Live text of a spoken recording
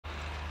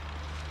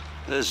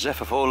There's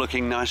Zephyr 4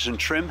 looking nice and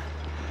trim,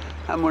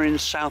 and we're in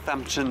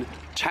Southampton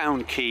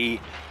Town Quay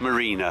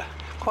Marina.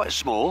 Quite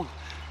small,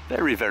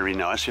 very, very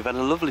nice. We've had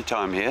a lovely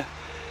time here.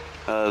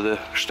 The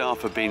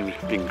staff have been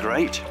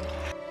great.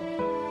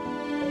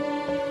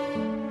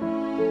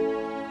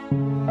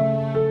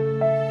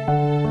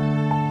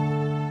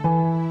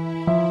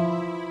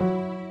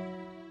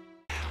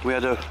 We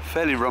had a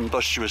fairly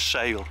rumbustious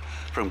sail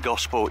from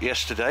Gosport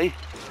yesterday,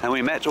 and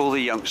we met all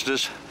the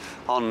youngsters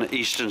on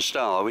Eastern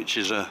Star, which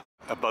is a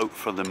boat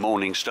from the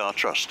Morning Star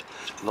Trust.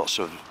 Lots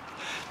of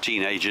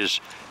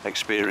teenagers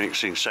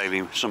experiencing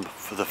sailing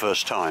for the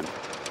first time.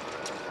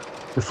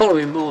 The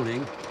following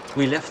morning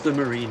we left the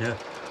marina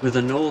with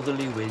a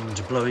northerly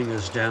wind blowing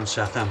us down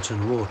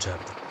Southampton Water.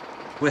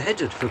 We're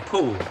headed for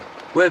Poole,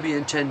 where we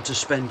intend to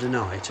spend a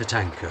night at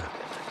anchor.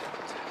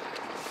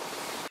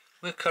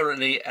 We're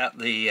currently at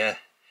the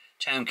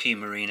Town Quay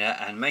Marina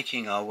and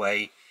making our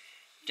way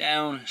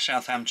down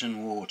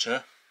Southampton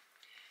Water,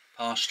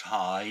 past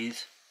Hythe,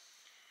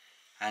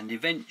 and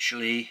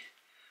eventually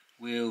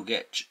we'll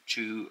get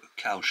to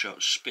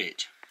Calshot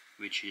Spit,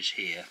 which is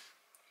here.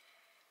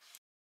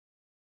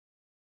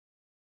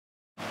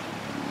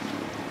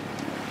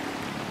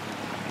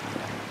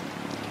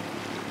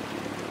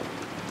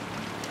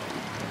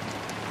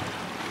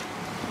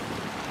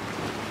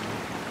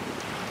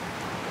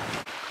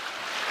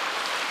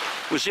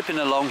 We're zipping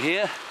along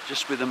here,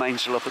 just with the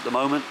mainsail up at the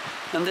moment,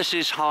 and this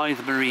is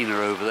Hythe Marina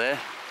over there,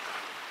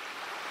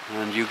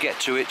 and you get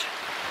to it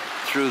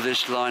through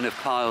this line of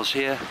piles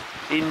here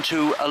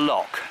into a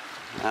lock,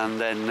 and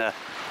then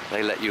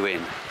they let you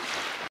in.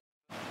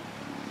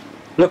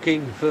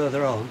 Looking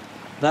further on,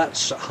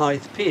 that's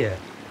Hythe Pier,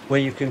 where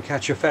you can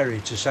catch a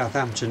ferry to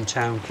Southampton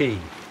Town Quay.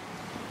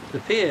 The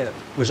pier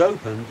was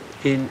opened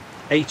in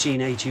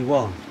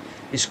 1881.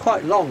 It's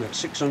quite long at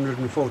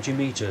 640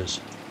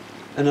 metres.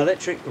 An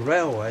electric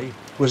railway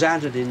was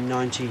added in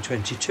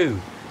 1922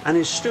 and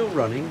is still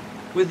running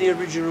with the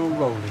original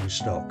rolling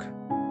stock.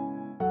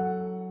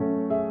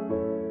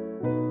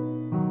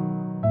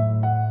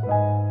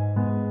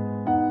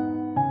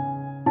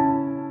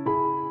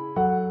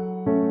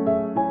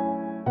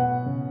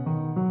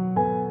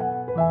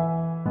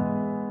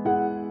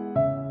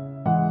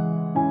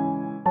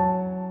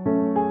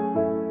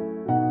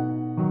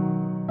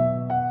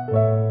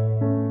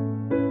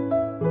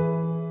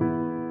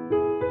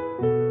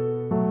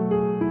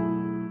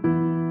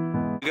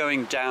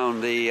 Going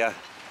down the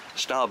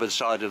starboard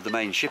side of the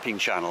main shipping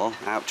channel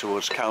out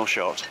towards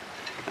Calshot,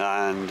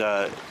 and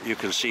you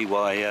can see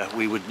why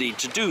we would need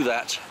to do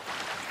that,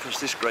 because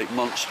this great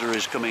monster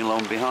is coming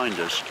along behind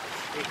us.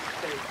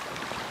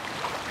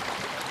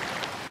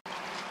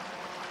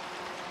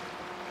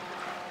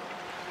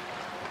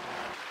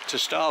 To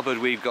starboard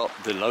we've got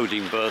the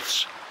loading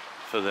berths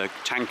for the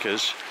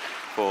tankers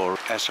for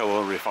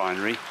SOL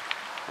refinery,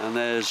 and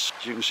there's,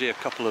 as you can see, a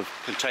couple of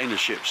container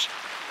ships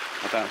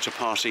about to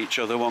pass each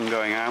other, one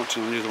going out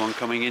and the other one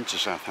coming into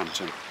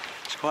Southampton.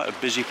 It's quite a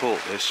busy port,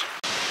 this.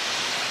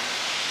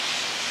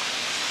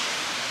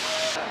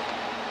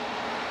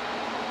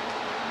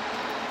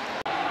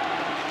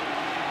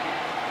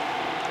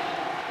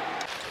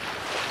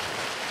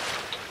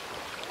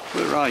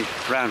 We're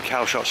right round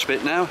Calshot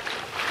Spit now,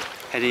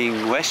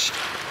 heading west,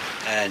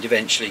 and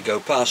eventually go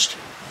past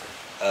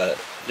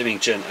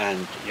Lymington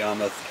and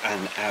Yarmouth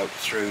and out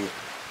through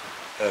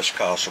Hurst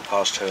Castle,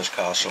 past Hurst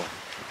Castle,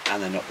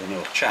 and then up the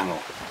North Channel.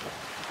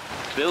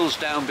 Bill's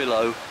down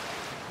below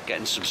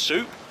getting some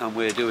soup, and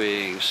we're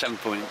doing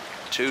 7.2,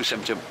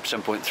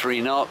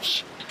 7.3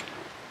 knots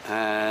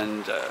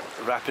and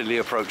rapidly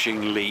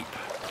approaching leap.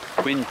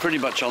 Wind pretty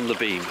much on the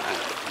beam.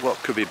 What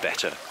could be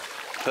better?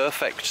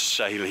 Perfect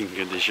sailing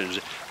conditions,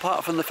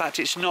 apart from the fact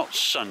it's not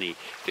sunny.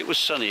 If it was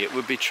sunny it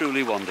would be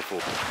truly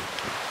wonderful.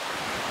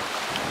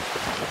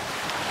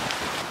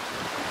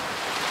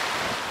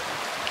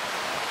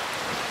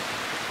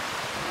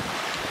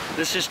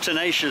 This is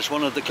Tenacious,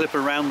 one of the Clip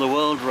Around the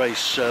World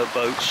race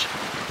boats,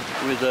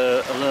 with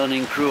a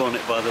learning crew on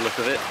it by the look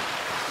of it.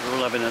 We're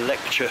all having a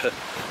lecture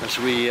as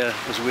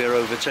we're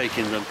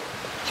overtaking them.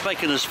 It's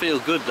making us feel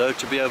good though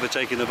to be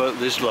overtaking a boat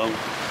this long.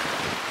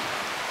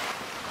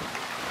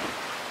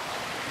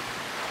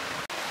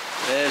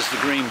 There's the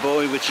green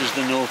buoy, which is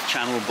the North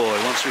Channel buoy.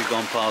 Once we've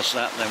gone past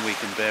that, then we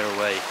can bear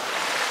away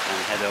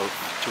and head out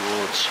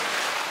towards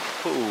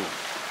Poole.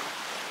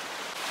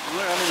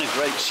 We're having a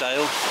great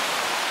sail.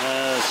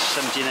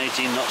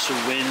 17-18 knots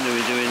of wind, and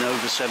we're doing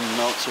over 7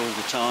 knots all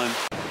the time.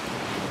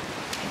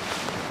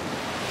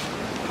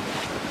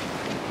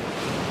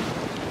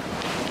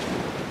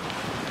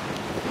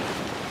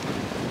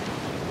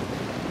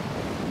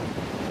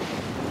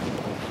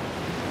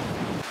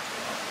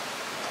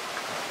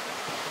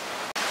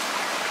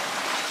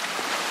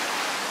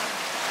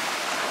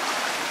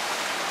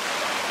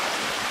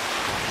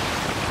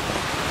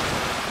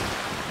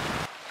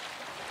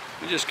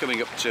 We're just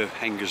coming up to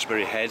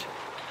Hengersbury Head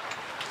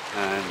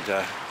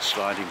and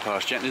sliding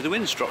past gently. The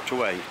wind's dropped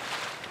away,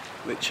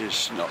 which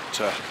is not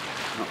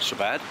so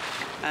bad,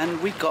 and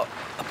we've got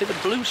a bit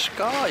of blue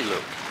sky.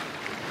 Look,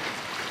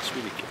 it's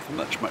It's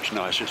really much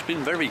nicer. It's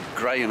been very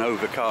grey and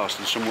overcast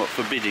and somewhat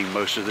forbidding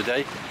most of the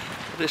day.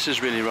 But this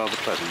is really rather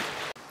pleasant.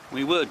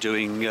 We were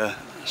doing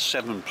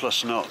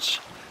 7+ knots,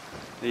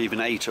 even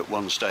 8 at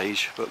one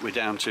stage, but we're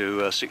down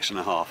to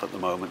 6.5 at the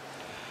moment,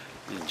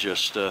 in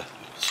just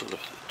sort of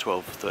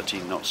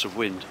 12-13 knots of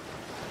wind.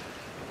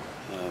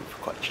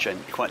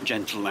 Quite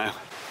gentle now.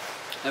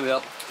 There we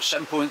are,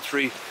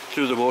 7.3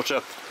 through the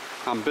water,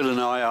 and Bill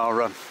and I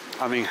are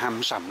having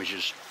ham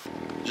sandwiches.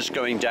 Just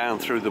going down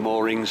through the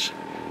moorings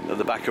at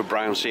the back of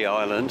Brownsea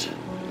Island.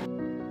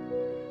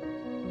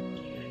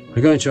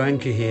 We're going to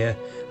anchor here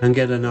and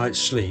get a night's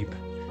sleep.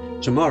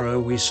 Tomorrow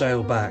we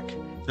sail back,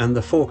 and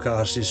the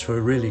forecast is for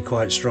really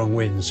quite strong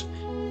winds.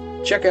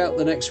 Check out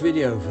the next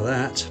video for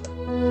that.